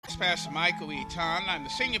Pastor Michael E. Ton. I'm the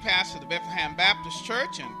senior pastor of the Bethlehem Baptist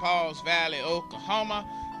Church in Pauls Valley, Oklahoma.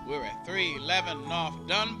 We're at 311 North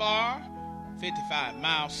Dunbar, 55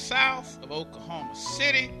 miles south of Oklahoma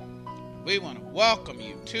City. We want to welcome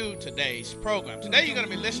you to today's program. Today you're going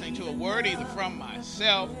to be listening to a word either from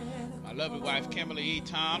myself, my lovely wife Kimberly E.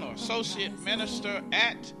 Ton, or associate minister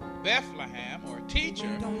at Bethlehem, or a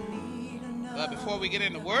teacher. But before we get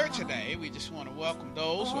into the word today, we just want to welcome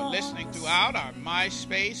those who are listening throughout our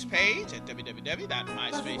MySpace page at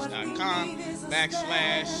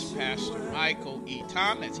www.myspace.com/Pastor Michael E.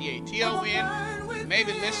 Ton. That's E-A-T-O-N. You may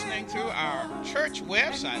be listening through our church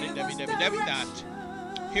website at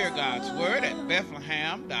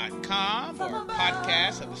www.heargodsword@bethlehem.com, or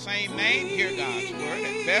podcast of the same name, Hear God's Word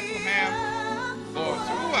at Bethlehem, or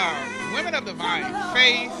through our Women of Divine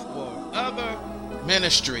Faith or other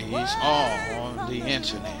ministries on the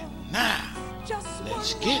internet. Now,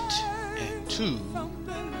 let's get into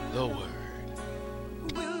the word.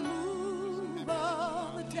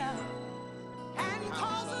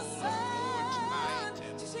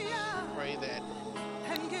 Pray that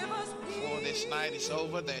before this night is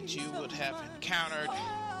over that you would have encountered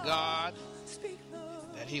God,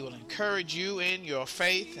 that He will encourage you in your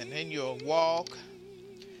faith and in your walk,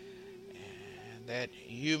 that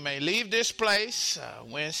you may leave this place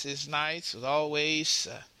Wednesday nights was always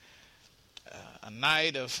a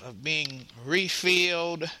night of being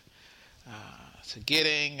refilled, to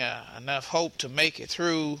getting enough hope to make it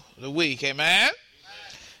through the week. Amen?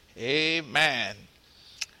 Amen.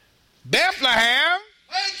 Bethlehem.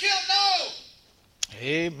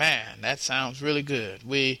 Amen. That sounds really good.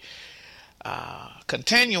 We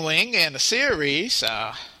continuing in a series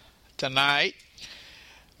tonight.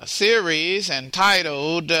 A series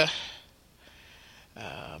entitled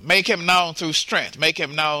Make Him Known Through Strength. Make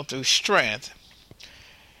Him Known Through Strength.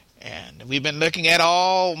 And we've been looking at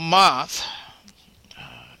all month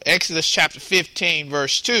Exodus chapter 15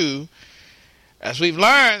 verse 2, as we've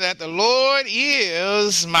learned that the Lord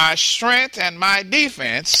is my strength and my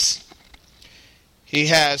defense. He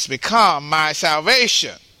has become my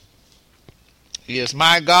salvation. He is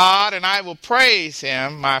my God, and I will praise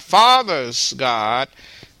Him, my Father's God,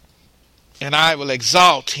 and I will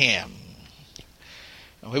exalt Him.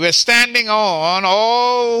 We've been standing on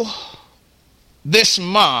all this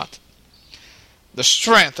month the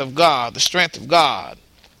strength of God, the strength of God.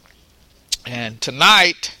 And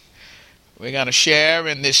tonight we're going to share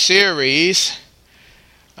in this series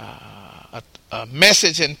a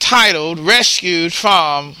message entitled Rescued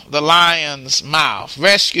from the Lion's Mouth.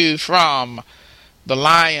 Rescued from the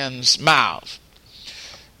Lion's Mouth.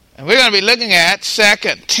 And we're going to be looking at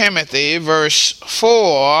 2 Timothy verse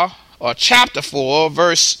 4, or chapter 4,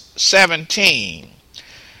 verse 17.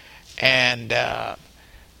 And I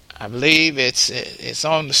believe it's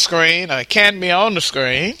on the screen, or it can be on the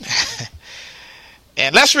screen.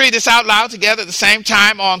 And let's read this out loud together at the same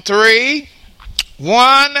time on 3.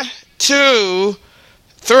 1, 2,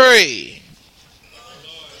 3.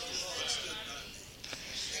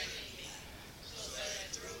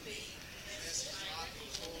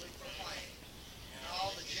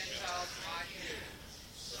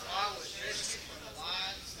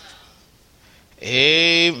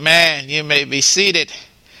 Amen. You may be seated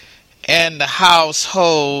in the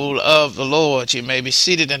household of the Lord. You may be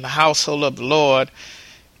seated in the household of the Lord.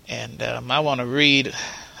 And I want to read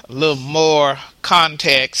a little more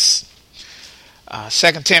context.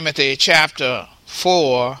 2 Timothy chapter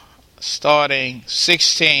 4, starting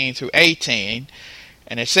 16 through 18.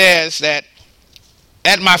 And it says that,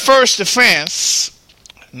 at my first offense,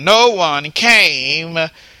 no one came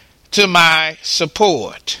to my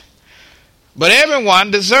support, but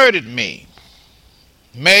everyone deserted me.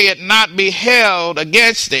 May it not be held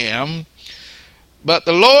against them, but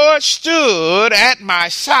the Lord stood at my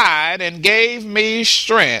side and gave me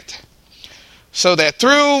strength, so that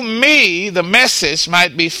through me the message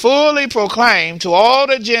might be fully proclaimed to all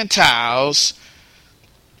the Gentiles.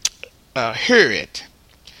 Hear it.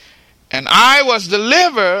 And I was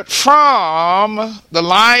delivered from the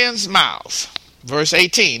lion's mouth. Verse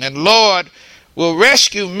 18. And the Lord will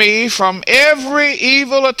rescue me from every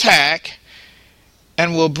evil attack,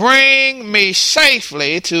 and will bring me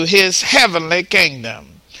safely to His heavenly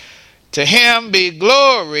kingdom. To Him be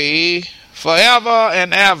glory forever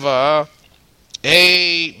and ever.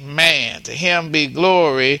 Amen. To Him be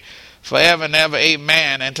glory forever and ever.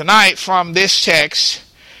 Amen. And tonight, from this text,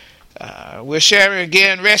 we're sharing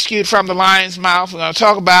again, rescued from the lion's mouth. We're going to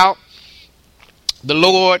talk about the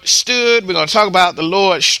Lord stood. We're going to talk about the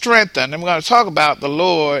Lord strengthened. And we're going to talk about the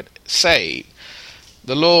Lord saved.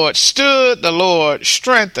 The Lord stood, the Lord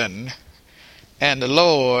strengthened, and the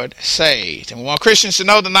Lord saved. And we want Christians to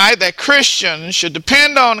know tonight that Christians should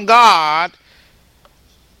depend on God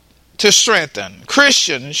to strengthen.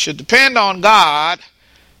 Christians should depend on God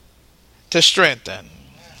to strengthen.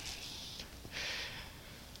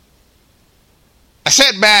 I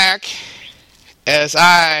sat back as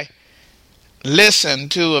I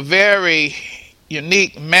listened to a very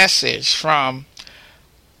unique message from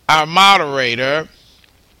our moderator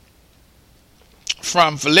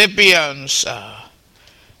from Philippians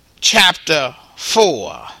chapter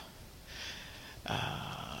 4.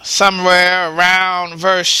 Somewhere around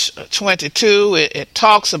verse 22, it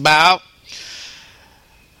talks about,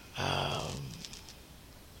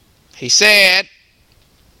 he said,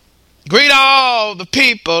 "Greet all the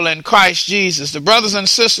people in Christ Jesus. The brothers and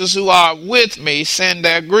sisters who are with me send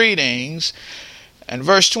their greetings." And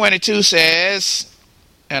verse 22 says,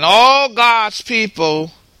 "And all God's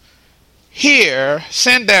people here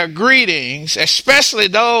send their greetings, especially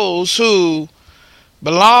those who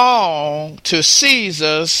belong to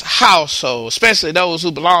Caesar's household." Especially those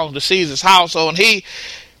who belong to Caesar's household. And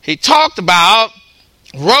he talked about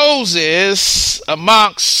roses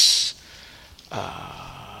amongst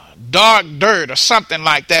dark dirt, or something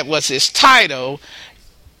like that was his title.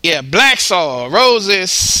 Yeah, black soil,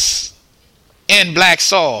 roses in black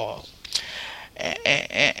soil.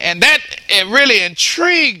 And that, it really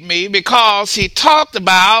intrigued me, because he talked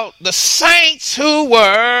about the saints who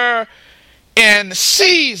were in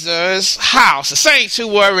Caesar's house. The saints who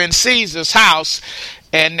were in Caesar's house.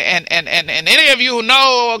 And any of you who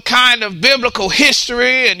know kind of biblical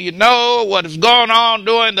history, and you know what is going on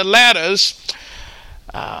during the letters,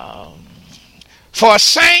 for a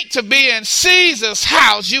saint to be in Caesar's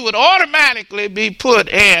house, you would automatically be put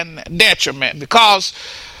in detriment, because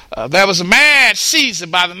there was a mad Caesar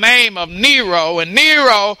by the name of Nero, and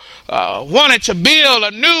Nero wanted to build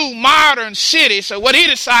a new modern city. So what he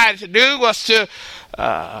decided to do was to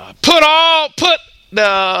put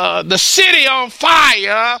the city on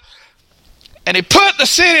fire, and he put the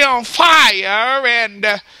city on fire,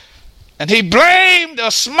 and he blamed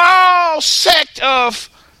a small sect of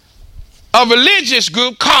a religious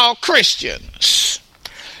group called Christians.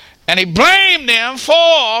 And he blamed them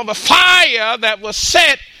for the fire that was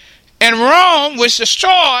set in Rome, which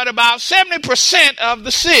destroyed about 70% of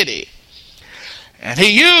the city. And he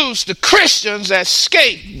used the Christians as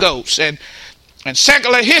scapegoats. And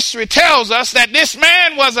secular history tells us that this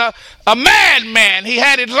man was a madman. He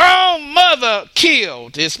had his own mother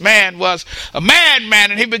killed. This man was a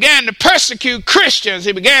madman, and he began to persecute Christians.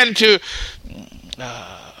 He began to...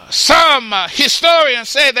 some historians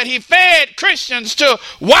say that he fed Christians to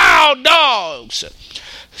wild dogs.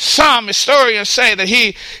 Some historians say that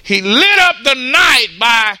he lit up the night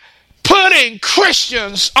by putting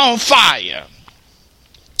Christians on fire.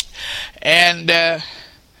 And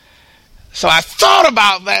so I thought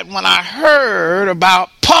about that when I heard about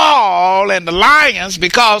Paul and the lions,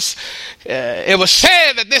 because it was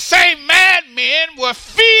said that this same madmen were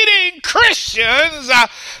feeding Christians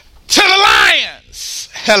to the lions.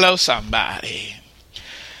 Hello, somebody.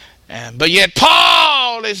 But yet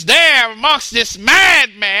Paul is there amongst this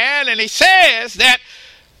madman, and he says that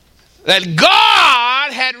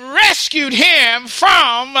God had rescued him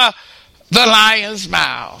from the lion's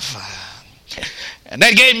mouth. And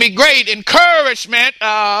that gave me great encouragement,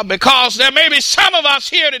 because there may be some of us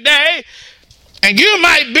here today, and you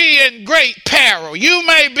might be in great peril. You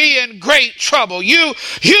may be in great trouble. You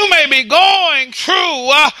may be going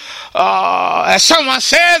through, as someone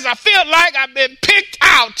says, I feel like I've been picked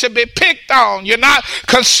out to be picked on. You're not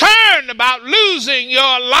concerned about losing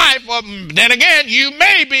your life. Or then again, you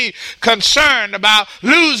may be concerned about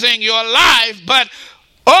losing your life, but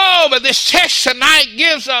this text tonight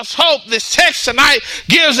gives us hope. This text tonight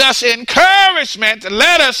gives us encouragement to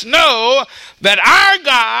let us know that our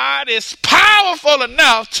God is powerful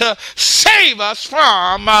enough to save us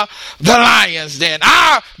from the lion's den.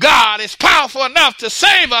 Our God is powerful enough to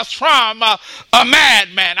save us from a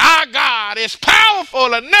madman. Our God is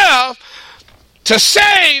powerful enough to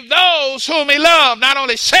save those whom he loved. Not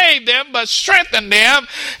only save them, but strengthen them.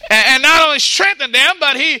 And not only strengthen them,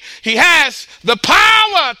 but he has the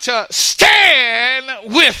power to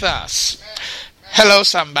stand with us. Hello,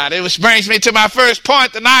 somebody. Which brings me to my first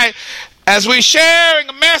point tonight. As we sharing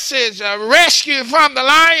a message, rescue from the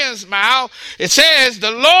lion's mouth, it says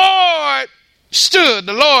the Lord stood.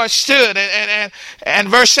 And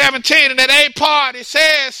verse 17 in that A part, it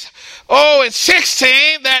says, in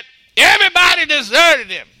 16, that everybody deserted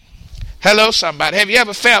him. Hello, somebody. Have you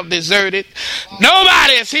ever felt deserted?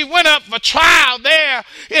 Nobody, as he went up for trial there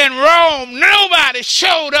in Rome, nobody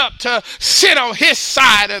showed up to sit on his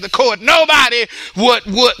side of the court. Nobody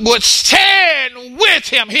would stand with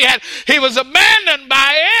him. He was abandoned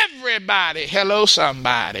by everybody. Hello,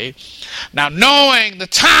 somebody. Now, knowing the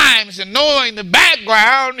times and knowing the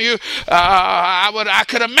background, I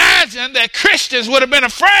could imagine that Christians would have been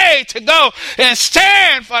afraid to go and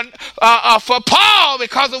stand for Paul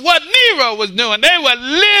because of what Nero was doing. They were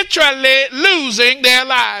literally losing their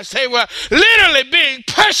lives. They were literally being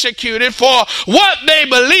persecuted for what they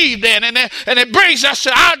believed in. And it brings us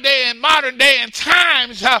to our day and modern day and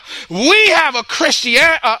times. We have a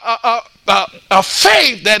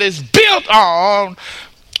faith that is built on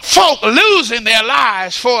folk losing their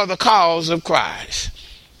lives for the cause of Christ.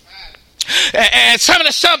 And some of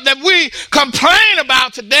the stuff that we complain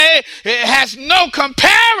about today, it has no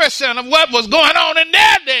comparison of what was going on in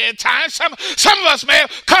their day and time. Some of us may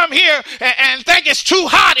come here and think it's too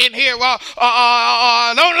hot in here, or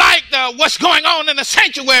don't like what's going on in the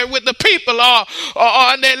sanctuary with the people,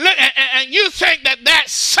 and they look, and you think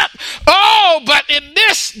that's but in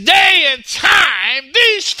this day and time,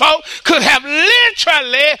 these folk could have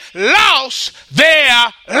literally lost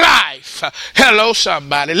their life. Hello,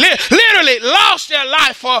 somebody. Literally lost their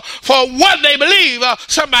life for what they believe.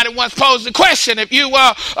 Somebody once posed the question: if you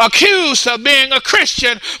were accused of being a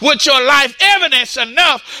Christian, would your life evidence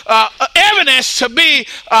enough evidence to be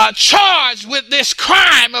charged with this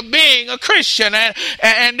crime of being a Christian?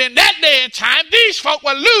 And in that day and time, these folk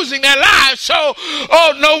were losing their lives. So,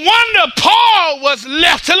 no wonder Paul was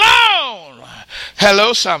left alone.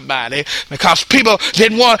 Hello, somebody. Because people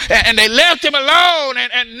didn't want, and they left him alone,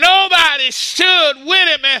 and nobody stood with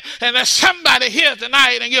him. And there's somebody here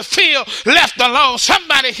tonight, and you feel left alone.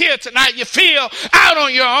 Somebody here tonight, you feel out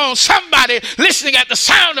on your own. Somebody listening at the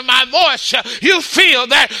sound of my voice, you feel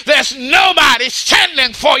that there's nobody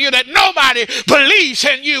standing for you, that nobody believes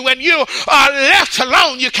in you, and you are left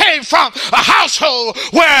alone. You came from a household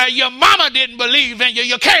where your mama didn't believe in you.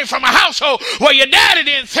 You came from a household where your daddy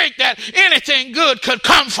didn't think that anything good could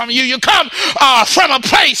come from you. You come from a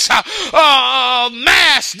place of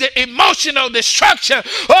mass emotional destruction,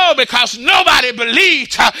 because nobody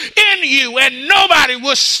believed in you and nobody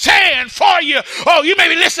would stand for you. You may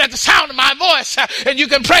be listening at the sound of my voice, and you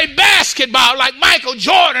can play basketball like Michael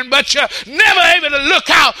Jordan, but you're never able to look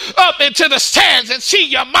out up into the stands and see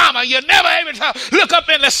your mama. You're never able to look up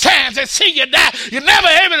in the stands and see your dad. You're never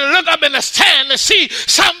able to look up in the stand to see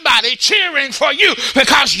somebody cheering for you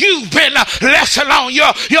because you've been left alone.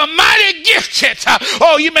 You're mighty gifted.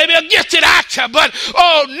 You may be a gifted actor, but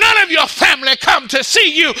none of your family come to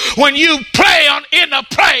see you when you play in a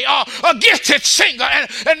play, or a gifted singer, and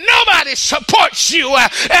nobody supports you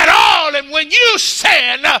at all. And when you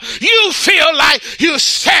stand, you feel like you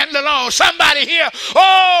stand alone. Somebody here,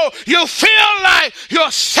 you feel like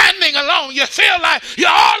you're standing alone. You feel like you're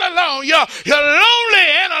all alone. You're lonely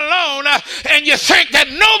and alone, and you think that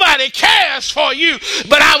nobody cares for you.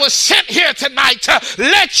 But I was sent here tonight to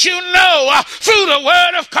let you know through the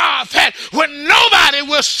word of God that when nobody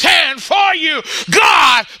will stand for you,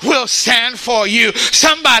 God will stand for you.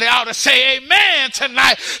 Somebody ought to say amen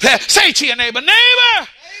tonight. Say to your neighbor, neighbor,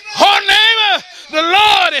 the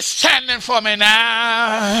Lord is standing for me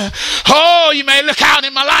now. You may look out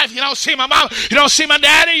in my life. You don't see my mom. You don't see my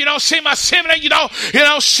daddy. You don't see my sibling. You don't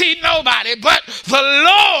see nobody. But the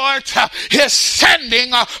Lord is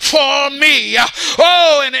standing for me.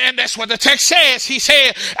 And that's what the text says. He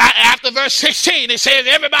said, after verse 16, he says,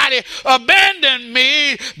 everybody abandoned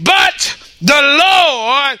me, but the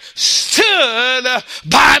Lord stood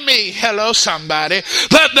by me. Hello, somebody.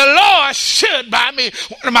 But the Lord stood by me.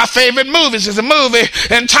 One of my favorite movies is a movie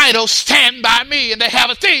entitled Stand By Me, and they have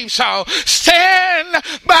a theme song. Stand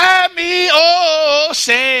by me, oh,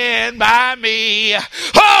 stand by me.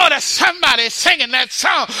 There's somebody singing that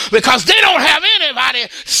song because they don't have anybody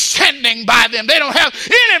standing by them. They don't have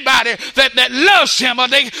anybody that loves them, or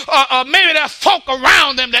maybe there are folk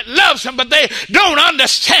around them that loves them, but they don't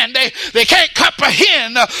understand. They can't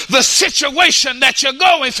comprehend the situation that you're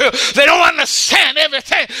going through. They don't understand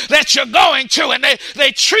everything that you're going through, and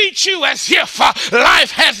they treat you as if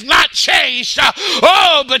life has not changed.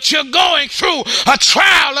 But you're going through a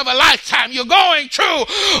trial of a lifetime. You're going through,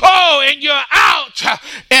 and you're out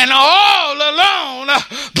and all alone.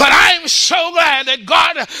 But I'm so glad that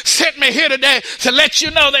God sent me here today to let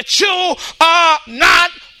you know that you are not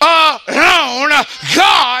alone.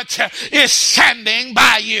 God is standing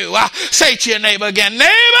by you. Say to your neighbor again,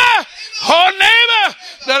 neighbor,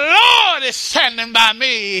 the Lord is standing by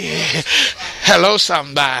me. Hello,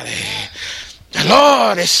 somebody. The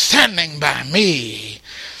Lord is standing by me.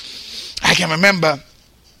 I can remember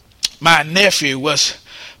my nephew was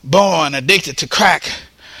born addicted to crack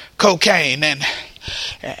cocaine, and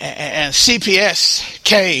CPS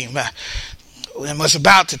came and was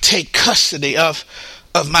about to take custody of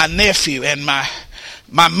my nephew, and my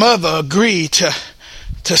mother agreed to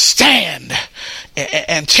stand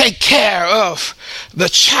and take care of the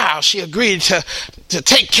child. She agreed to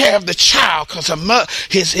take care of the child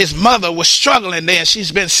because his mother was struggling then.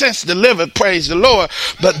 She's been since delivered, praise the Lord,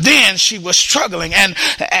 but then she was struggling,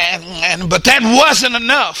 but that wasn't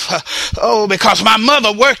enough. Because my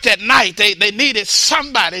mother worked at night. They needed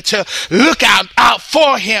somebody to look out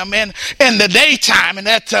for him in the daytime, and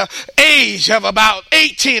at the age of about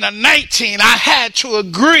 18 or 19 I had to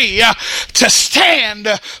agree to stand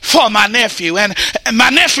for my nephew. And my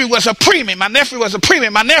nephew was a preemie. My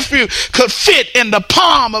nephew could fit in the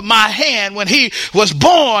palm of my hand when he was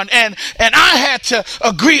born, and I had to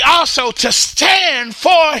agree also to stand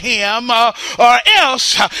for him, or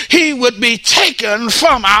else he would be taken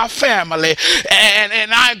from our family.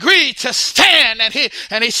 And I agreed to stand, and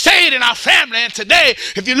he stayed in our family. And today,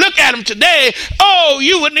 if you look at him today,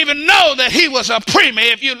 you wouldn't even know that he was a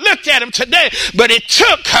preemie if you looked at him today. But it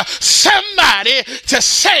took somebody to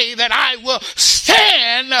say that I will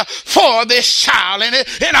stand for this child. And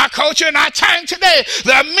in our culture, in our time today,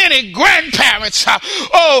 there are many grandparents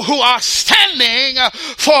who are standing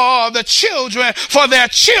for the children, for their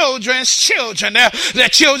children's children, their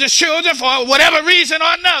children's children, for whatever reason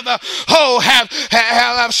or another,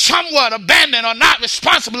 have somewhat abandoned or not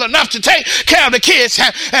responsible enough to take care of the kids.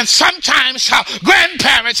 And sometimes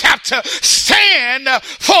grandparents have to stand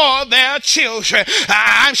for their children.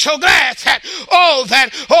 I'm so glad that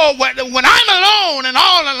when I'm alone and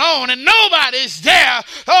all alone and nobody's there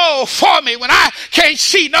for me, when I can't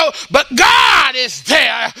see but God is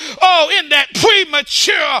there in that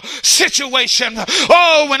premature situation,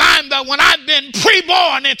 when I've been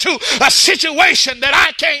pre-born into a situation that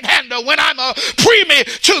I can't handle, when I'm a preemie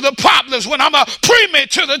to the problems, when I'm a preemie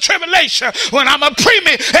to the tribulation, when I'm a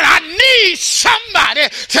preemie and I need somebody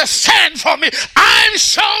to stand for me. I'm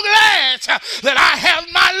so glad that I have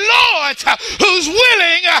my Lord who's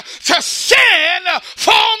willing to stand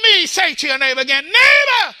for me. Say to your neighbor again,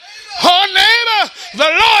 neighbor, neighbor, the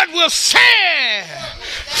Lord will stand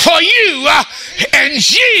for you in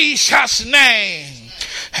Jesus' name.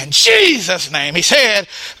 In Jesus' name. He said,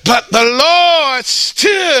 but the Lord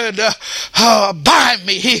stood by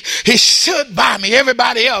me. He stood by me.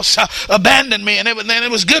 Everybody else abandoned me, and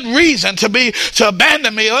it was good reason to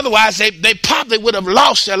abandon me. Otherwise, they probably would have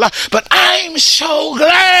lost their life. But I'm so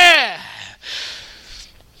glad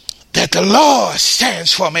that the Lord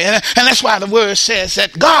stands for me. And that's why the word says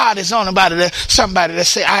that God is on somebody that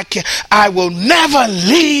say, I will never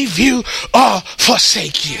leave you or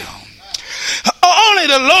forsake you. Only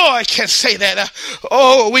the Lord can say that.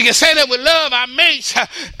 We can say that we love our mates,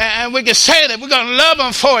 and we can say that we're going to love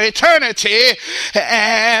them for eternity,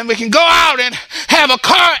 and we can go out and have a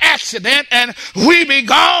car accident and we be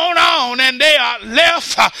gone on and they are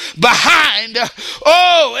left behind.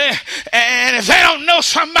 And if they don't know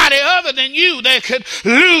somebody other than you, they could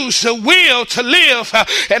lose the will to live,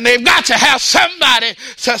 and they've got to have somebody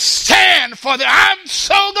to stand for them. I'm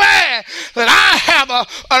so glad that I have a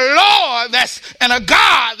Lord and a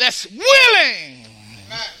God that's willing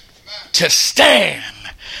to stand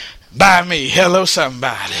by me. Hello,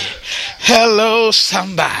 somebody. Hello,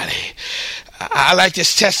 somebody. I like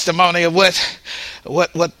this testimony of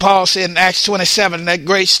what Paul said in Acts 27, that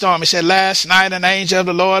great storm. He said, last night an angel of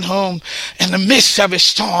the Lord, whom in the midst of his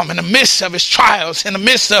storm, in the midst of his trials, in the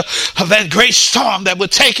midst of that great storm that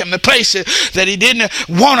would take him to places that he didn't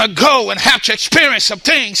want to go and have to experience some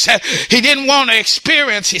things that he didn't want to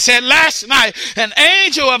experience. He said, last night an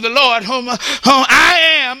angel of the Lord, whom I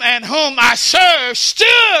am and whom I serve,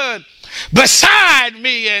 stood beside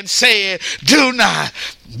me and said, do not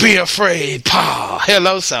be afraid, Paul.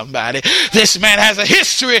 Hello, somebody. This man has a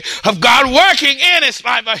history of God working in his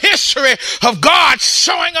life, a history of God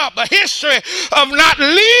showing up, a history of not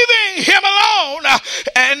leaving him alone.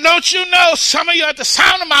 And don't you know, some of you at the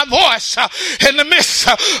sound of my voice, in the midst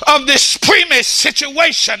of this preemie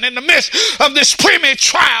situation, in the midst of this preemie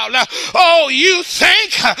trial, you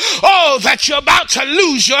think, that you're about to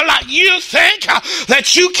lose your life. You think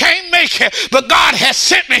that you can't make it. But God has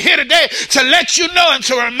sent me here today to let you know and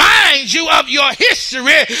to remind you of your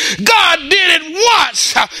history. God did it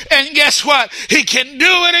once, and guess what? He can do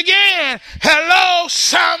it again. Hello,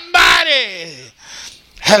 somebody.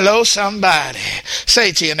 Hello, somebody.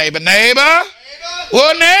 Say to your neighbor, neighbor.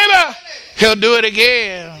 Well, neighbor, he'll do it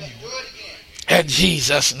again. In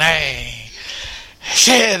Jesus' name.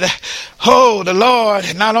 said, oh, the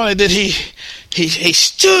Lord, not only did he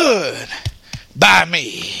stood by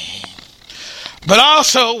me, but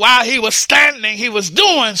also while he was standing, he was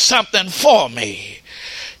doing something for me.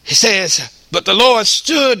 He says, but the Lord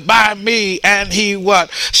stood by me and he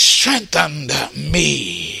what? Strengthened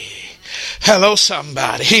me. Hello,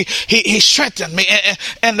 somebody. He strengthened me.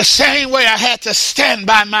 And the same way I had to stand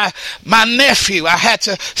by my nephew. I had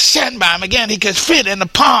to stand by him. Again, he could fit in the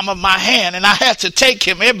palm of my hand, and I had to take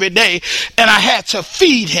him every day, and I had to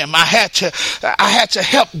feed him. I had to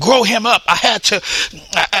help grow him up. I had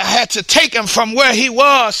to take him from where he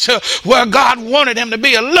was to where God wanted him to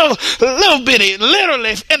be. A little bitty,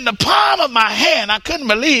 literally in the palm of my hand. I couldn't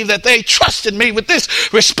believe that they trusted me with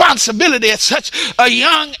this responsibility at such a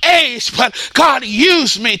young age. But God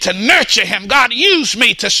used me to nurture him. God used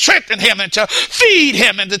me to strengthen him and to feed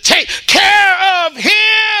him and to take care of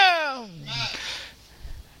him.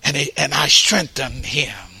 And I strengthened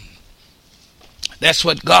him. That's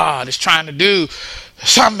what God is trying to do.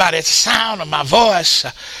 Somebody at the sound of my voice,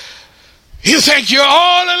 you think you're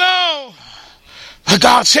all alone. But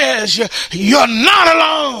God says you're not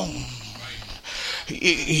alone.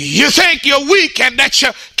 You think you're weak and that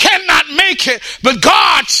you cannot make it, but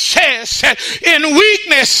God says that in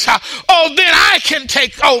weakness, then I can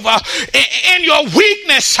take over. In your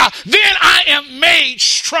weakness, then I am made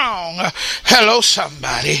strong. Hello,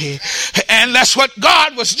 somebody. And that's what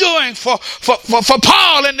God was doing for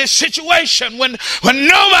Paul in this situation. When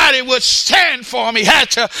nobody would stand for him, he had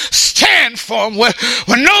to stand for him.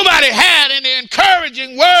 When nobody had any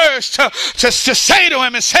encouraging words to say to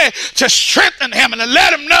him and say to strengthen him and to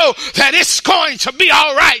let him know that it's going to be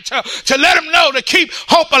all right, to let him know to keep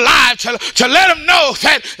hope alive, to let him know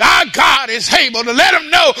that our God is able, to let him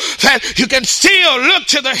know that you can still look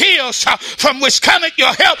to the hills from which cometh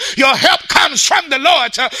your help. Your help comes from the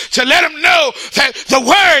Lord, to let him know that the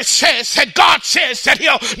word says, that God says that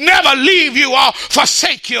he'll never leave you or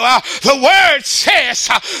forsake you. The word says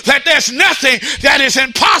that there's nothing that is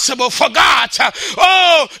impossible for God.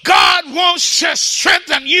 God wants to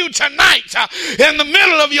strengthen you tonight in the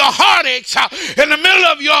middle of your heartaches, in the middle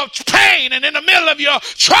of your pain, and in the middle of your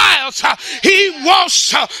trials. He wants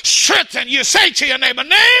to strengthen you. Say to your neighbor,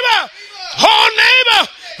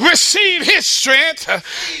 receive his strength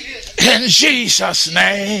in Jesus'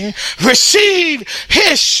 name. Receive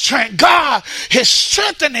his strength. God is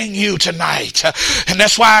strengthening you tonight. And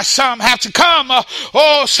that's why some have to come.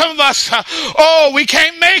 Some of us, we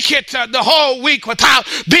can't make it the whole week without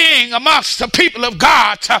being amongst the people of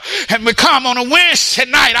God. And we come on a Wednesday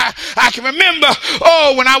night. I can remember,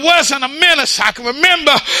 when I wasn't a minister, I can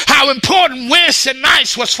remember how important Wednesday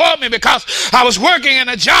nights was for me, because I was working in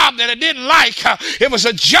a job that I didn't like. It was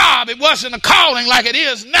a job. It wasn't a calling like it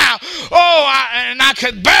is now. And I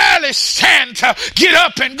could barely stand to get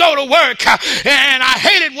up and go to work. And I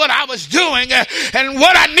hated what I was doing. And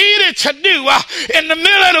what I needed to do in the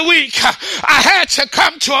middle of the week, I had to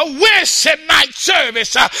come to a Wednesday night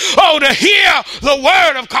service. To hear the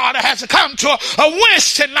word of God, I had to come to a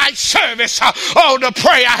Wednesday night service. To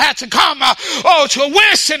pray. I had to come to a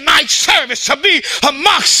Wednesday night service to be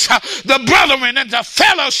amongst the brethren and the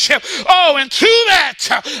fellowship. And through that,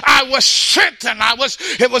 I was strengthened.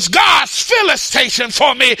 It was God's filling station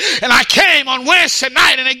for me. And I came on Wednesday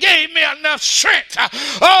night, and it gave me enough strength,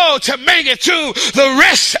 to make it through the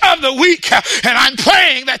rest of the week. And I'm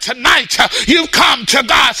praying that tonight you've come to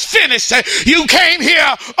God's finish. You came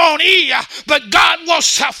here on E, but God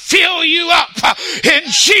wants to fill you up in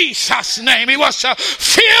Jesus' name. He wants to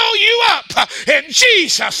fill you up in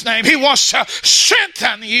Jesus' name. He wants to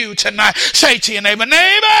strengthen you tonight. Say to your neighbor,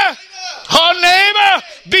 neighbor,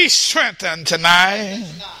 be strengthened tonight.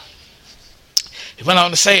 He went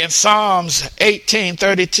on to say in Psalms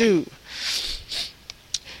 18:32,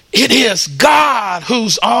 it is God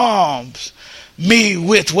whose arms me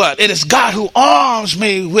with what? It is God who arms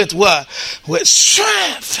me with what? With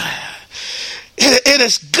strength. It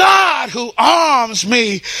is God who arms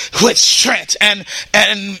me with strength and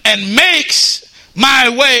makes my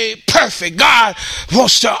way perfect. God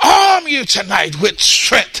wants to arm you tonight with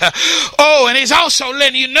strength. And he's also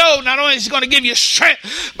letting you know, not only is he going to give you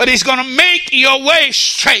strength, but he's going to make your way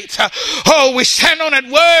straight. We stand on that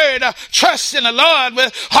word, trust in the Lord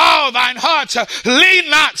with all thine heart. Lean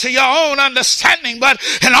not to your own understanding, but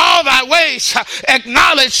in all thy ways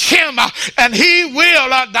acknowledge him, and he will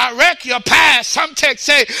direct your path. Some texts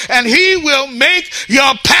say, and he will make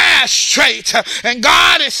your path straight. And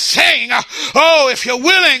God is saying, Oh, if you're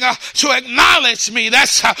willing to acknowledge me,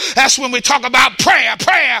 that's when we talk about prayer.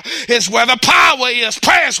 Prayer is where the power is.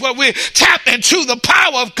 Prayer is where we tap into the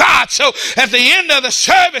power of God. So at the end of the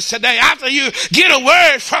service today, after you get a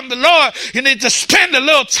word from the Lord, you need to spend a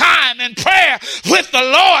little time in prayer with the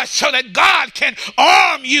Lord so that God can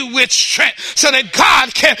arm you with strength, so that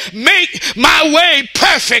God can make my way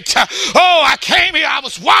perfect. Oh, I came here, I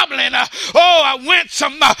was wobbling. I went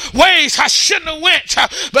some ways I shouldn't have went,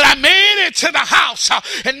 but I made it to the house,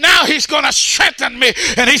 and now he's going to strengthen me,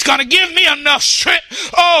 and he's going to give me enough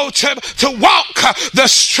strength, to walk the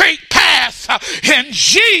straight path in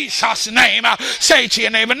Jesus' name. Say to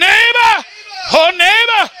your neighbor, neighbor,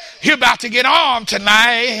 you're about to get armed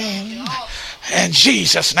tonight. In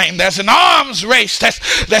Jesus' name, there's an arms race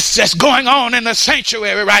that's going on in the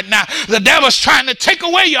sanctuary right now. The devil's trying to take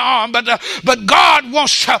away your arm, but God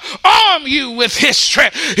wants to arm you with his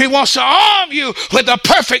strength. He wants to arm you with the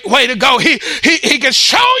perfect way to go. He can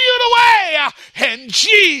show you the way in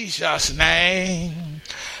Jesus' name.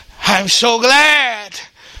 I'm so glad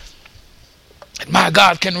that my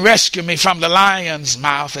God can rescue me from the lion's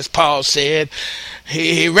mouth, as Paul said.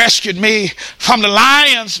 He rescued me from the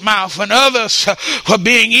lion's mouth when others were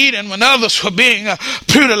being eaten, when others were being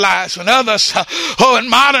brutalized, when others, in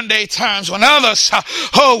modern day terms, when others,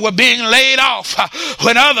 were being laid off,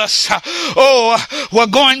 when others, were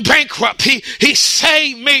going bankrupt. He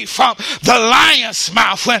saved me from the lion's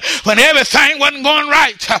mouth when everything wasn't going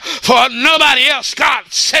right for nobody else. God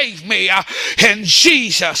saved me in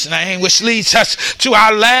Jesus' name, which leads us to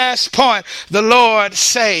our last point. The Lord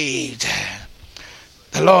saved.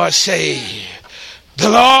 The Lord saved. The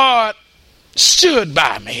Lord stood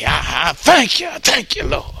by me. I thank you,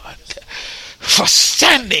 Lord, for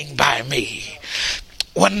standing by me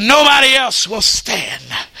when nobody else will stand.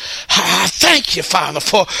 I thank you, Father,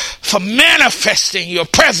 for manifesting your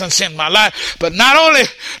presence in my life. But not only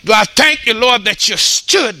do I thank you, Lord, that you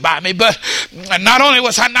stood by me, but not only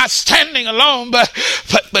was I not standing alone, but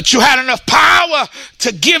you had enough power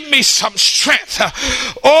to give me some strength.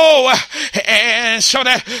 And so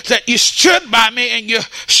that you stood by me and you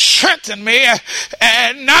strengthened me.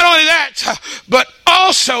 And not only that, but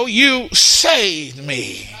also you saved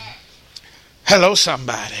me. Hello,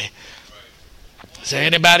 somebody. Does there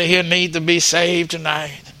anybody here need to be saved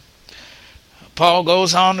tonight? Paul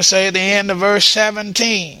goes on to say at the end of verse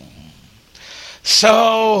 17,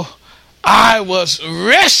 so I was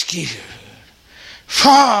rescued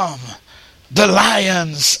from the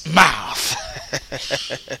lion's mouth.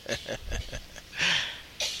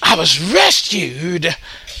 I was rescued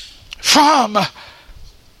from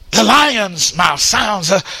the lion's mouth.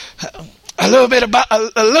 Sounds a little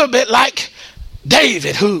bit like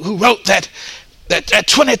David, who wrote that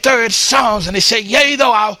 23rd Psalms, and he said, yea,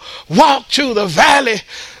 though I walk through the valley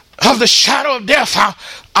of the shadow of death,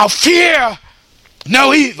 I'll fear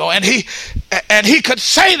no evil. And he could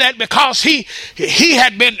say that because he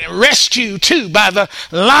had been rescued too by the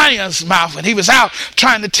lion's mouth. When he was out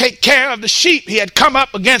trying to take care of the sheep, he had come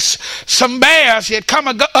up against some bears, he had come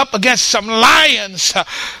up against some lions,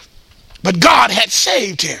 but God had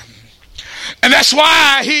saved him. And that's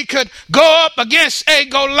why he could go up against a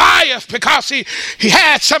Goliath, because he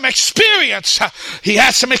had some experience. He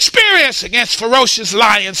had some experience against ferocious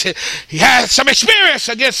lions. He had some experience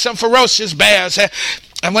against some ferocious bears.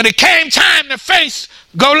 And when it came time to face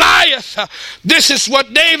Goliath, this is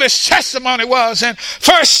what David's testimony was. In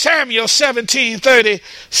 1 Samuel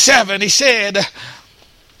 17:37, he said,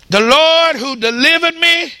 the Lord who delivered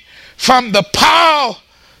me from the paw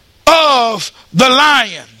of the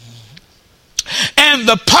lion and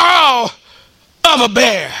the paw of a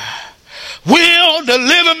bear will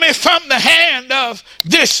deliver me from the hand of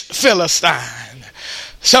this Philistine.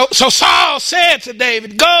 So Saul said to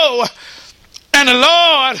David, go, and the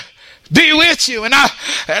Lord be with you. And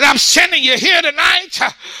I'm sending you here tonight,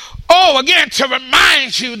 again, to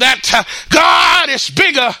remind you that God is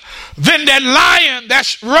bigger than that lion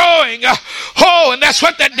that's roaring. And that's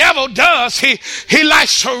what the devil does. He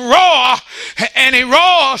likes to roar, and he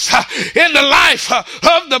roars in the life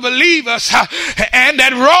of the believers. And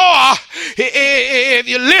that roar, if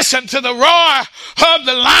you listen to the roar of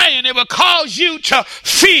the lion, it will cause you to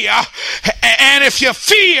fear. And if you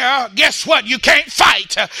fear, guess what? You can't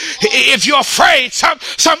fight. If you're afraid,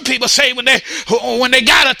 some people say when they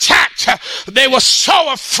got attacked, they were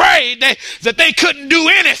so afraid that they couldn't do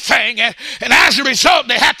anything. thing. And as a result,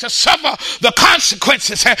 they had to suffer the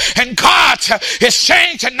consequences. And God is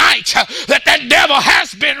saying tonight that devil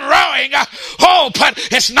has been roaring. But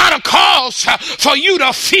it's not a cause for you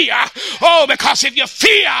to fear. Because if you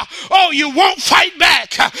fear, you won't fight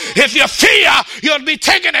back. If you fear, you'll be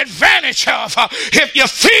taken advantage of. If you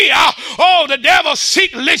fear, the devil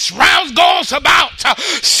rounds goes about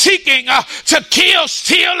seeking to kill,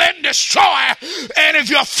 steal, and destroy. And if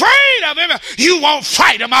you're afraid of him, you won't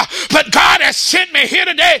fight him. But God has sent me here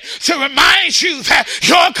today to remind you that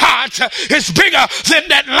your God is bigger than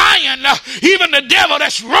that lion, even the devil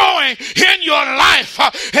that's roaring in your life.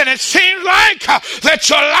 And it seems like that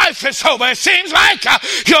your life is over. It seems like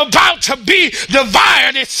you're about to be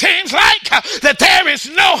devoured. It seems like that there is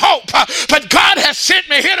no hope. But God has sent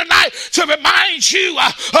me here tonight to remind you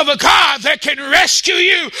of a God that can rescue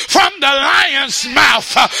you from the lion's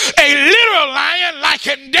mouth. A literal lion, like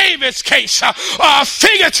in David's case, or a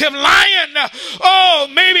figurative lion,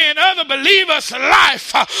 maybe in other believers'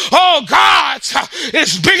 life. God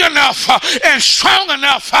is big enough and strong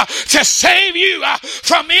enough to save you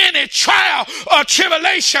from any trial or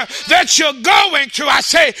tribulation that you're going through. I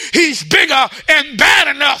say he's bigger and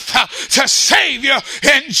bad enough to save you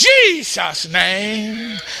in Jesus'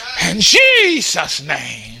 name. In Jesus'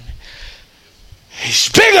 name. He's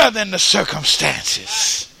bigger than the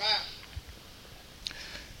circumstances.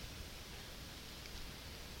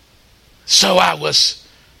 So I was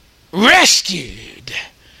rescued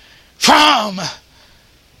from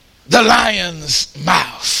the lion's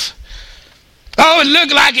mouth. It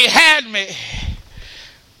looked like he had me,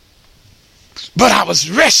 but I was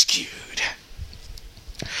rescued.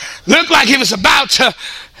 Looked like he was about to,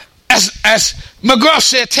 as McGraw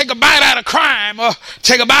said, take a bite out of crime or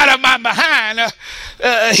take a bite out of my behind.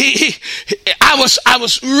 I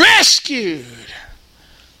was rescued.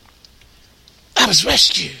 I was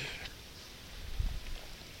rescued.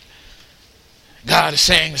 God is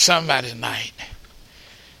saying to somebody tonight,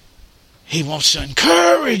 he wants to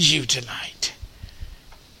encourage you tonight.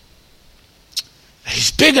 He's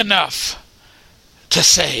big enough to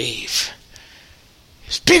save.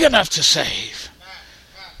 He's big enough to save.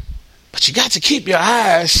 But you got to keep your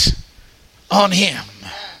eyes on him.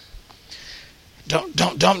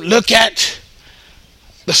 Don't look at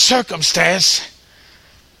the circumstance,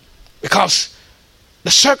 because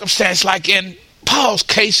the circumstance, like in Paul's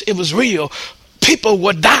case, it was real. People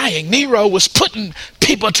were dying. Nero was putting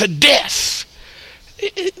people to death.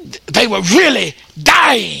 They were really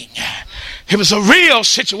dying. It was a real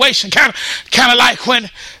situation, kind of like when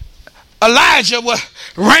Elijah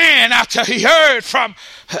ran after he heard from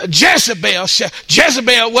Jezebel.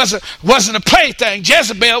 Jezebel wasn't a plaything.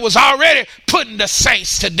 Jezebel was already putting the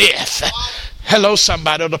saints to death. Hello,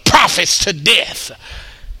 somebody. Or the prophets to death.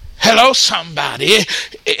 Hello, somebody.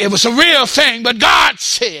 It was a real thing, but God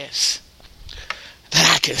says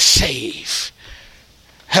that I can save.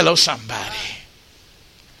 Hello, somebody.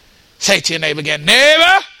 Say to your neighbor again,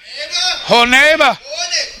 neighbor. Neighbor.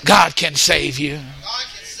 God can save you.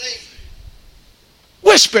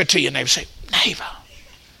 Whisper to your neighbor. Say, neighbor.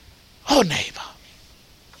 Neighbor.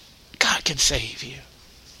 God can save you.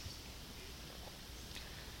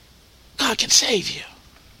 God can save you.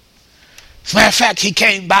 As a matter of fact, he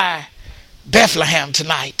came by Bethlehem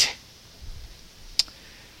tonight.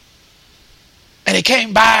 And he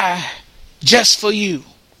came by just for you.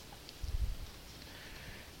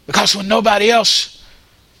 Because when nobody else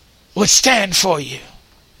would stand for you,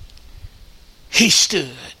 he stood.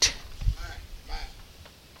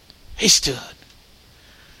 He stood.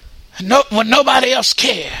 When nobody else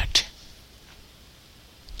cared,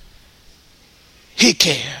 he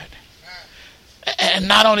cared. And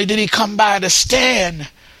not only did he come by to stand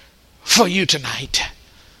for you tonight,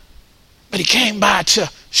 but he came by to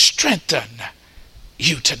strengthen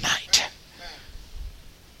you tonight.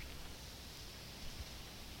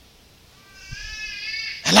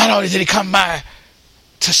 And not only did he come by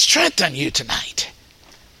to strengthen you tonight,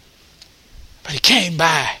 but he came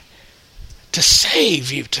by to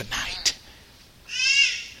save you tonight.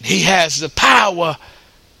 He has the power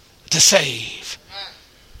to save.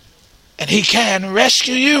 And he can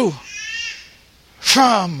rescue you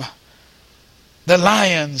from the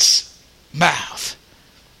lion's mouth.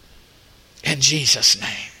 In Jesus'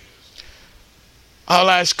 name. All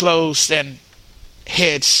eyes closed and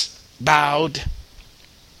heads bowed.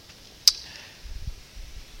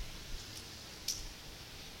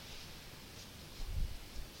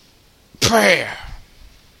 Prayer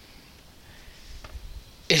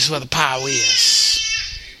is where the power is.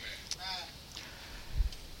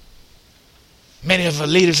 Many of the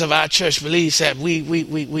leaders of our church believe that we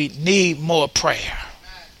need more prayer.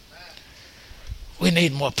 We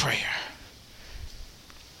need more prayer.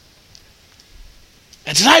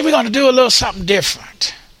 And tonight we're going to do a little something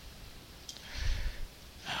different.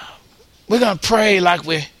 We're going to pray like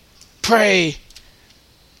we pray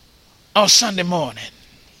on Sunday morning.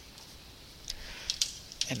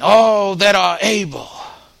 And all that are able,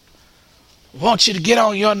 I want you to get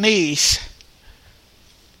on your knees.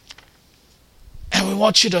 And we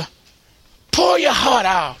want you to pour your heart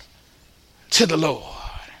out to the Lord.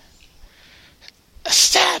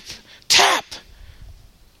 Tap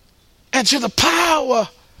into the power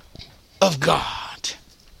of God.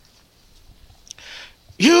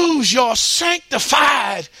 Use your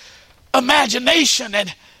sanctified imagination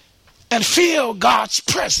and feel God's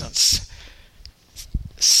presence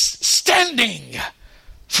standing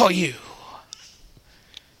for you.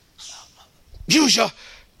 Use your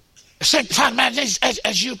sanctified imagination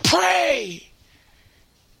as you pray.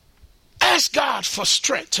 Ask God for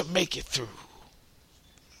strength to make it through.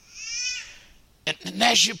 And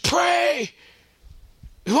as you pray,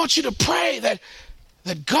 we want you to pray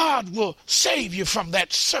that God will save you from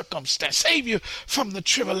that circumstance, save you from the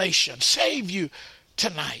tribulation, save you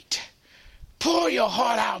tonight. Pour your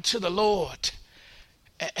heart out to the Lord.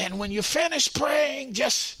 And when you finish praying,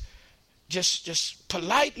 just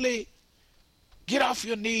politely get off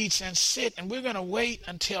your knees and sit. And we're going to wait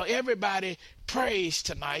until everybody prays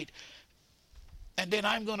tonight. And then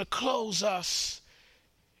I'm going to close us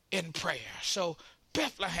in prayer. So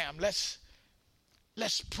Bethlehem, let's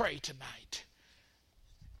pray tonight.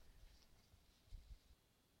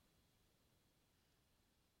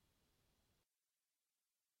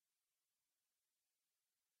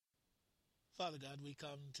 Father God, we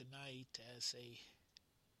come tonight as a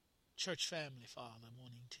church family, Father,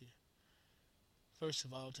 wanting to, first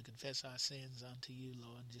of all, to confess our sins unto you,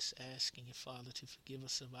 Lord, just asking you, Father, to forgive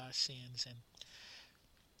us of our sins and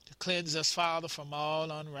to cleanse us, Father, from all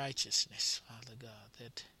unrighteousness, Father God,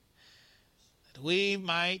 that we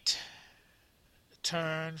might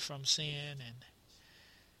turn from sin and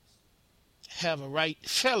have a right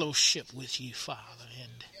fellowship with you, Father.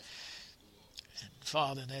 And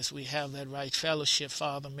Father, as we have that right fellowship,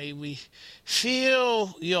 Father, may we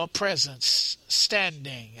feel your presence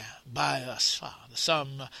standing by us, Father.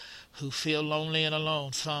 Some who feel lonely and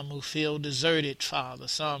alone, some who feel deserted, Father,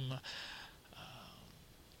 some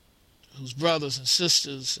whose brothers and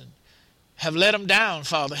sisters have let them down,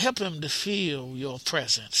 Father. Help them to feel your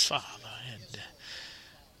presence, Father. And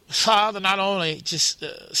Father, not only just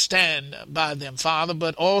stand by them, Father,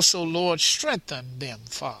 but also, Lord, strengthen them,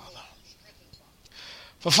 Father.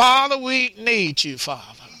 For, Father, we need you,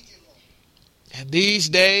 Father. And these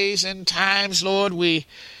days and times, Lord, we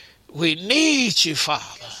need you,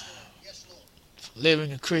 Father.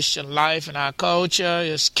 Living a Christian life in our culture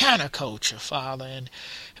is counterculture, Father. And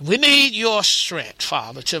we need your strength,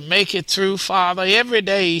 Father, to make it through, Father, every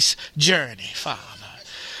day's journey, Father.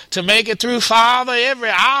 To make it through, Father, every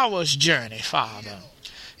hour's journey, Father.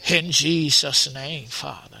 In Jesus' name,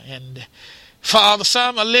 Father. And Father,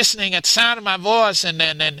 some are listening at the sound of my voice, and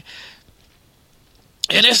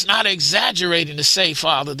it's not exaggerating to say,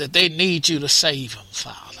 Father, that they need you to save them,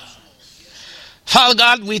 Father. Father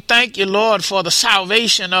God, we thank you, Lord, for the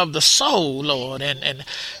salvation of the soul, Lord, and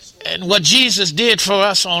what Jesus did for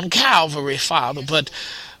us on Calvary, Father. But,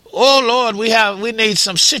 oh, Lord, we need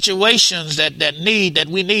some situations that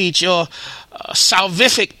we need your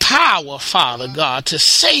salvific power, Father God, to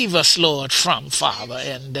save us, Lord, from, Father.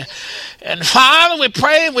 And Father, we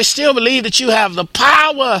pray and we still believe that you have the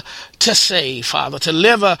power to save, Father,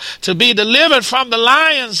 to be delivered from the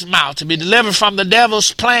lion's mouth, to be delivered from the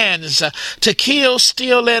devil's plans, to kill,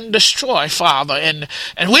 steal, and destroy, Father. And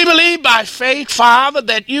we believe by faith, Father,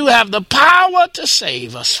 that you have the power to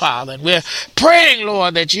save us, Father. And we're praying,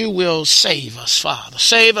 Lord, that you will save us, Father.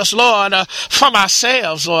 Save us, Lord, from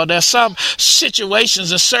ourselves, Lord. There's some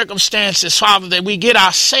situations and circumstances, Father, that we get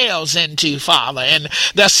ourselves into, Father. And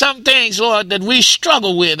there's some things, Lord, that we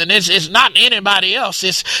struggle with, and it's not anybody else.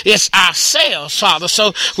 It's ourselves, Father.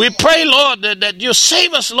 So we pray, Lord, that you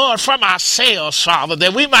save us, Lord, from ourselves, Father,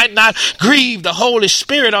 that we might not grieve the Holy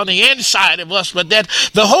Spirit on the inside of us, but that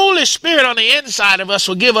the Holy Spirit on the inside of us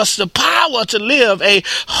will give us the power to live a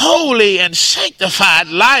holy and sanctified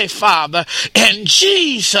life, Father, in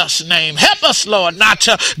Jesus' name. Help us, Lord, not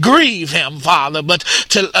to grieve him, Father, but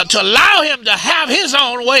to allow him to have his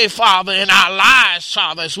own way, Father, in our lives,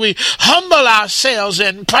 Father, as we humble ourselves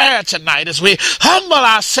in prayer tonight, as we humble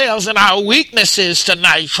ourselves in our weaknesses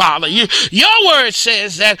tonight, Father. Your word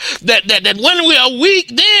says that when we are weak,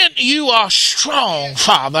 then you are strong,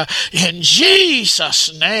 Father, in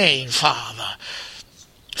Jesus' name, Father.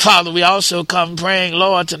 Father, we also come praying,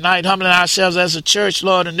 Lord, tonight, humbling ourselves as a church,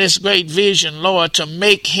 Lord, in this great vision, Lord, to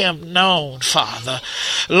make him known, Father.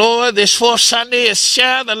 Lord, this fourth Sunday is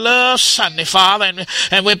Share the Love Sunday, Father,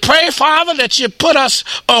 and we pray, Father, that you put us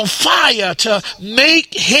on fire to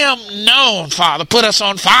make him known, Father. Put us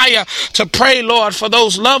on fire to pray, Lord, for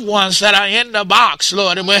those loved ones that are in the box,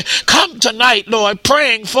 Lord, and we come tonight, Lord,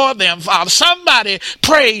 praying for them, Father. Somebody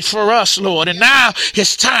prayed for us, Lord, and now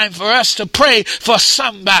it's time for us to pray for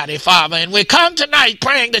somebody, Father. And we come tonight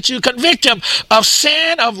praying that you convict them of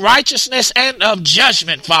sin, of righteousness, and of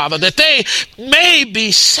judgment, Father, that they may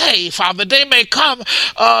be saved, Father. They may come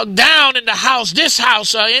down in the house, this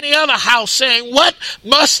house, or any other house, saying, what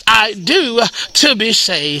must I do to be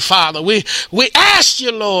saved, Father? We ask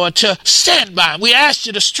you, Lord, to stand by them. We ask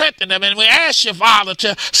you to strengthen them, and we ask you, Father,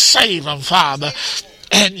 to save them, Father.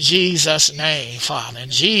 In Jesus' name, Father. In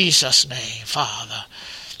Jesus' name, Father.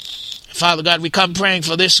 Father God, we come praying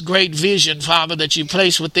for this great vision, Father, that you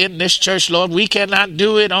place within this church, Lord. We cannot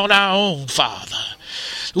do it on our own, Father.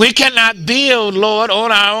 We cannot build, Lord, on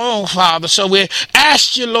our own, Father. So we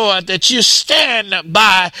ask you, Lord, that you stand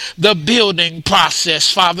by the building process,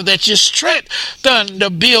 Father, that you strengthen the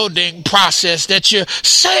building process, that you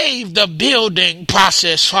save the building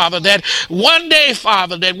process, Father, that one day,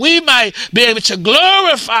 Father, that we might be able to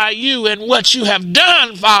glorify you in what you have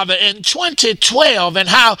done, Father, in 2012, and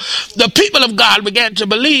how the people of God began to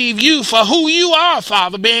believe you for who you are,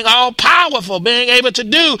 Father, being all powerful, being able to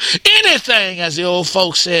do anything, as the old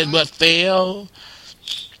folks said, but fail.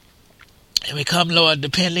 And we come, Lord,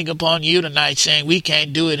 depending upon you tonight, saying we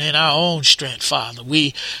can't do it in our own strength, Father.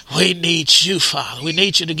 We need you, Father. We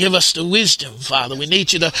need you to give us the wisdom, Father. We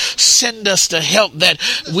need you to send us the help that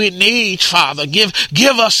we need, Father. Give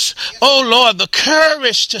us, oh Lord, the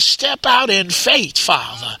courage to step out in faith,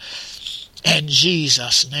 Father. In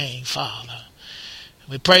Jesus' name, Father.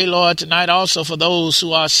 We pray, Lord, tonight also for those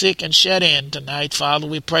who are sick and shut in tonight, Father.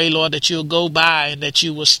 We pray, Lord, that you'll go by and that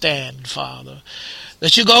you will stand, Father.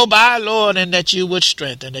 That you go by, Lord, and that you would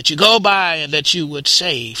strengthen. That you go by and that you would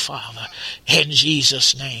save, Father. In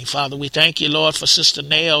Jesus' name, Father, we thank you, Lord, for Sister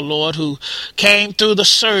Nell, Lord, who came through the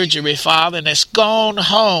surgery, Father, and has gone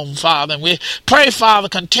home, Father. And we pray, Father,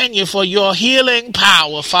 continue for your healing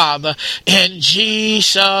power, Father, in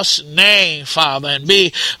Jesus' name, Father. And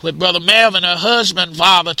be with Brother Melvin, her husband,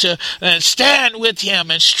 Father, to stand with him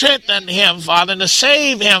and strengthen him, Father, and to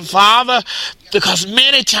save him, Father. Because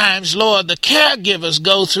many times, Lord, the caregivers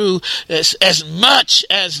go through as much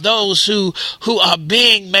as those who are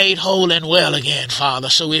being made whole and well again, Father.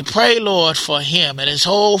 So we pray, Lord, for him and his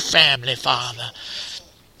whole family, Father.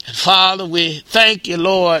 And Father, we thank you,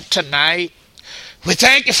 Lord, tonight. We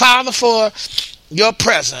thank you, Father, for your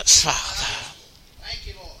presence, Father. Thank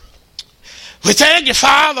you, Lord. We thank you,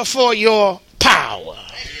 Father, for your power.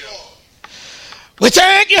 Thank you, Lord. We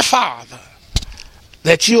thank you, Father,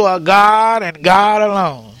 that you are God and God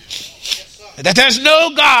alone. Yes, That there's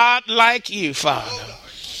no God like you, Father.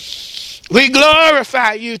 We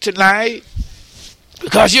glorify you tonight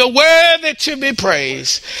because you're worthy to be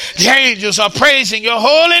praised. The angels are praising your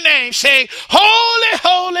holy name, saying, holy,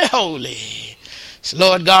 holy, holy. So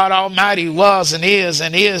Lord God Almighty was and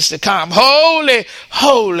is to come. Holy,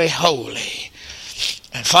 holy, holy.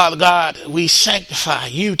 And Father God, we sanctify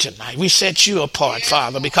you tonight. We set you apart,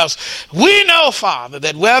 Father, because we know, Father,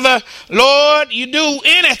 that whether, Lord, you do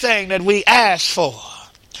anything that we ask for,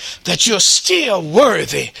 that you're still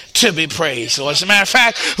worthy to be praised. So as a matter of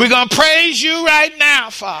fact, we're going to praise you right now,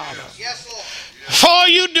 Father. Yes, Lord. Before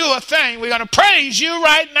you do a thing, we're going to praise you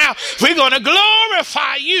right now. We're going to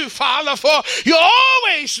glorify you, Father, for you're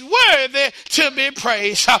always worthy to be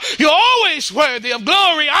praised. You're always worthy of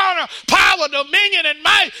glory, honor, power, dominion, and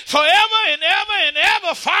might forever and ever and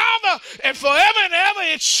ever, Father, and forever and ever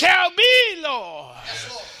it shall be, Lord. Yes,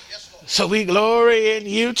 Lord. Yes, Lord. So we glory in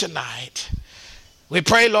you tonight. We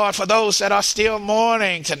pray, Lord, for those that are still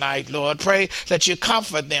mourning tonight, Lord. Pray that you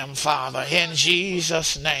comfort them, Father, in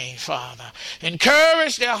Jesus' name, Father.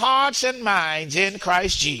 Encourage their hearts and minds in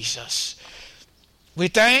Christ Jesus. We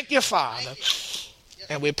thank you, Father,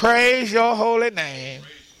 and we praise your holy name.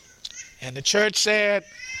 And the church said,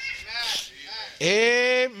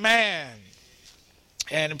 Amen.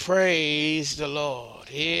 And praise the Lord.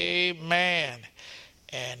 Amen.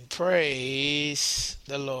 And praise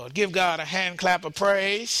the Lord. Give God a hand clap of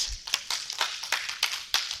praise.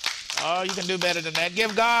 Oh, you can do better than that.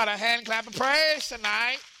 Give God a hand clap of praise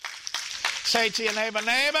tonight. Say to your neighbor,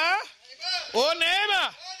 neighbor, or neighbor,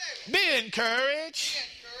 be encouraged.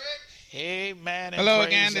 Amen. And Hello praise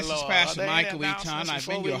again, the this is Lord. Pastor Are there any Michael Eaton. announcements I've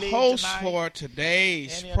before been we your leave host tonight? for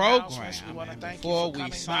today's Any program. announcements? We want to And thank you before for we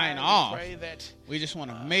coming sign by. off, We pray that, we just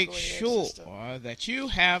want to make go ahead, sure sister. that you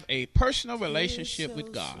have a personal relationship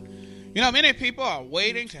with God. You know, many people are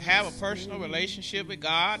waiting to have a personal relationship with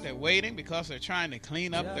God. They're waiting because they're trying to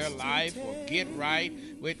clean up their life or get right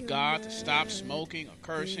with God, to stop smoking or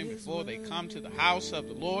cursing before they come to the house of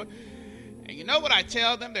the Lord. And you know what I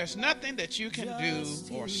tell them? There's nothing that you can do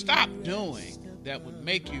or stop doing that would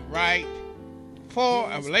make you right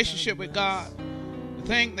for a relationship with God. The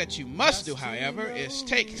thing that you must do, however, is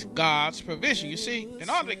take God's provision. You see, in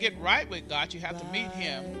order to get right with God, you have to meet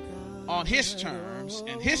Him on His terms,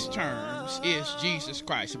 and His terms is Jesus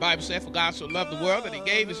Christ. The Bible said, "For God so loved the world that He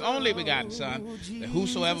gave His only begotten Son, that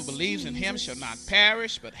whosoever believes in Him shall not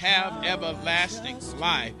perish, but have everlasting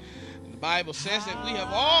life." And the Bible says that we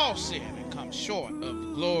have all sinned and come short of the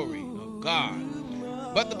glory of God.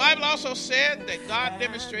 But the Bible also said that God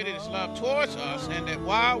demonstrated His love towards us, and that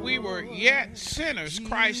while we were yet sinners,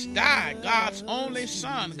 Christ died. God's only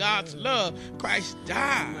Son, God's love, Christ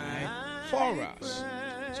died for us.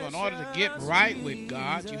 So in order to get right with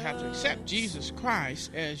God, you have to accept Jesus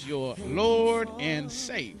Christ as your Lord and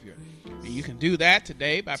Savior. And you can do that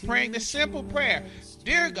today by praying this simple prayer.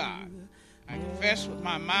 Dear God, I confess with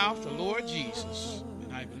my mouth the Lord Jesus,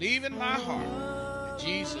 and I believe in my heart that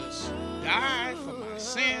Jesus died for my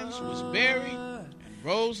sins, was buried, and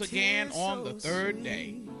rose again on the third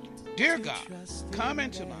day. Dear God, come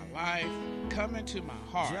into my life, come into my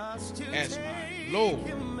heart as my Lord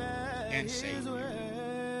and Savior.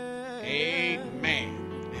 Amen.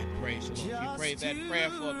 And praise the Lord. If you prayed that prayer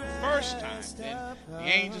for the first time, then the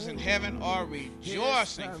angels in heaven are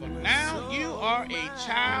rejoicing, for now you are a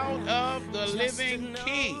child of the living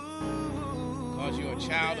King. Because you're a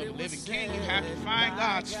child of the living King, you have to find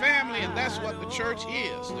God's family, and that's what the church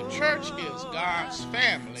is. The church is God's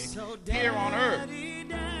family here on earth. We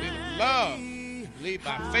would love to believe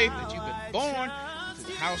by faith that you've been born into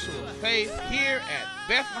the household of faith here at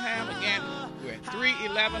Bethlehem. Again, we're at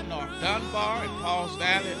 311 North Dunbar in Pauls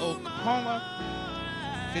Valley, Oklahoma,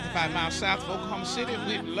 55 miles south of Oklahoma City.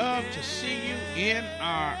 We'd love to see you in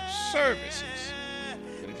our services.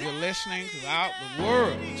 But if you're listening throughout the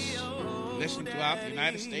world, listening throughout the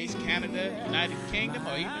United States, Canada, United Kingdom,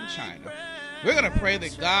 or even China, we're going to pray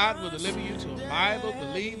that God will deliver you to a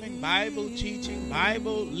Bible-believing, Bible-teaching,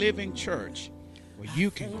 Bible-living church where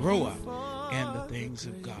you can grow up in the things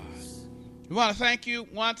of God. We want to thank you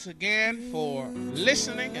once again for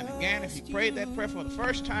listening. And again, if you prayed that prayer for the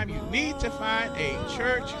first time, you need to find a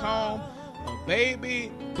church home. A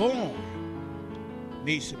baby born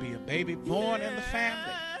needs to be a baby born in the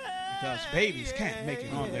family, because babies can't make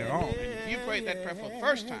it on their own. And if you prayed that prayer for the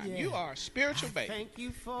first time, you are a spiritual baby, and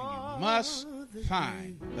you must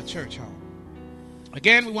find a church home.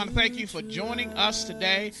 Again, we want to thank you for joining us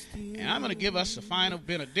today, and I'm going to give us a final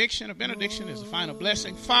benediction. A benediction is a final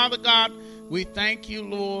blessing. Father God, we thank you,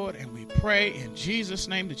 Lord, and we pray in Jesus'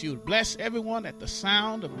 name that you would bless everyone at the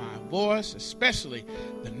sound of my voice, especially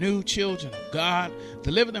the new children of God.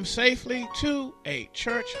 Deliver them safely to a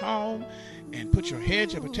church home, and put your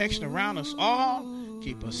hedge of protection around us all.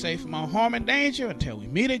 Keep us safe from all harm and danger until we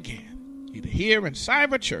meet again, either here in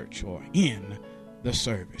Cyber Church or in the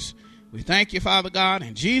service. We thank you, Father God,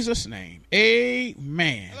 in Jesus' name.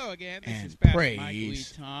 Amen. Hello again. This is Pastor Michael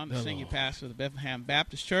Eaton, the senior pastor of the Bethlehem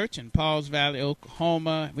Baptist Church in Pauls Valley,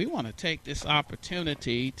 Oklahoma. We want to take this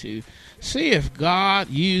opportunity to see if God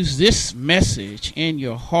used this message in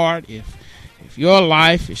your heart, if your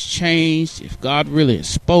life is changed, if God really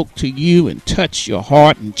spoke to you and touched your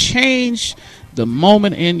heart and changed the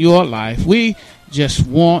moment in your life. We just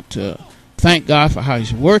want to thank God for how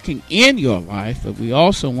He's working in your life, but we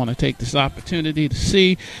also want to take this opportunity to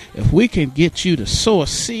see if we can get you to sow a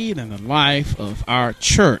seed in the life of our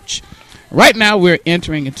church. Right now we're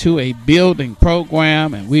entering into a building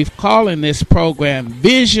program, and we've calling this program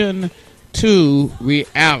Vision to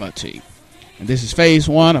Reality. And this is phase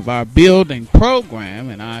 1 of our building program,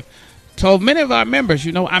 and I've told many of our members,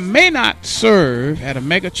 I may not serve at a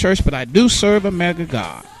mega church, but I do serve a mega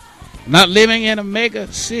God. I'm not living in a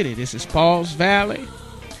mega city. This is Pauls Valley.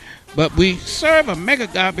 But we serve a mega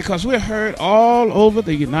God because we're heard all over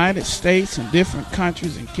the United States and different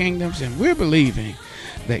countries and kingdoms, and we're believing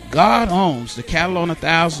that God owns the cattle on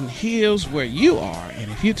 1,000 hills where you are. And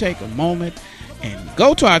if you take a moment and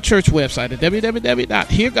go to our church website at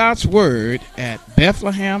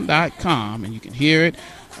www.heargodsword@bethlehem.com, and you can hear it.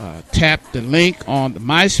 Tap the link on the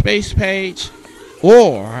MySpace page,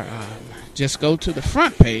 or just go to the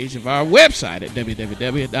front page of our website at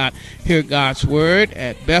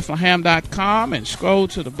www.heargodsword@bethlehem.com and scroll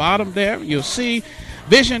to the bottom there. You'll see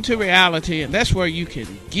Vision to Reality, and that's where you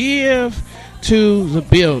can give to the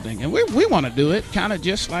building. And we want to do it kind of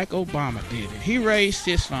just like Obama did it. He raised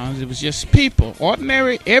his funds. It was just people,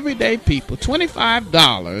 ordinary, everyday people,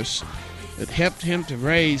 $25 that helped him to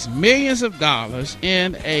raise millions of dollars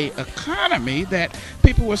in a economy that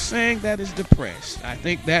people were saying that is depressed. I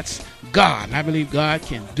think that's God, and I believe God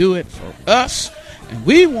can do it for us, and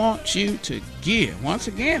we want you to give. Once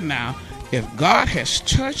again now, if God has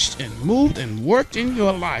touched and moved and worked in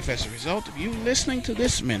your life as a result of you listening to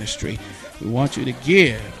this ministry, we want you to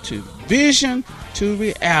give to Vision to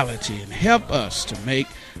Reality and help us to make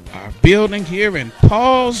our building here in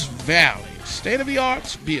Paul's Valley,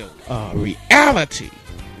 state-of-the-art build, a reality,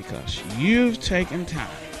 because you've taken time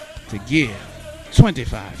to give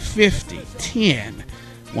 25, 50, 10,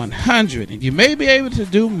 100, and you may be able to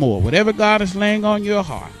do more. Whatever God is laying on your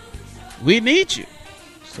heart, we need you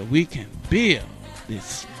so we can build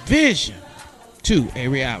this vision to a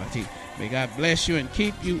reality. May God bless you and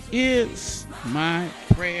keep you is my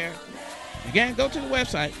prayer. Again, go to the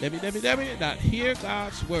website,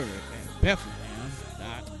 www.heargodsword@bethlehem.com.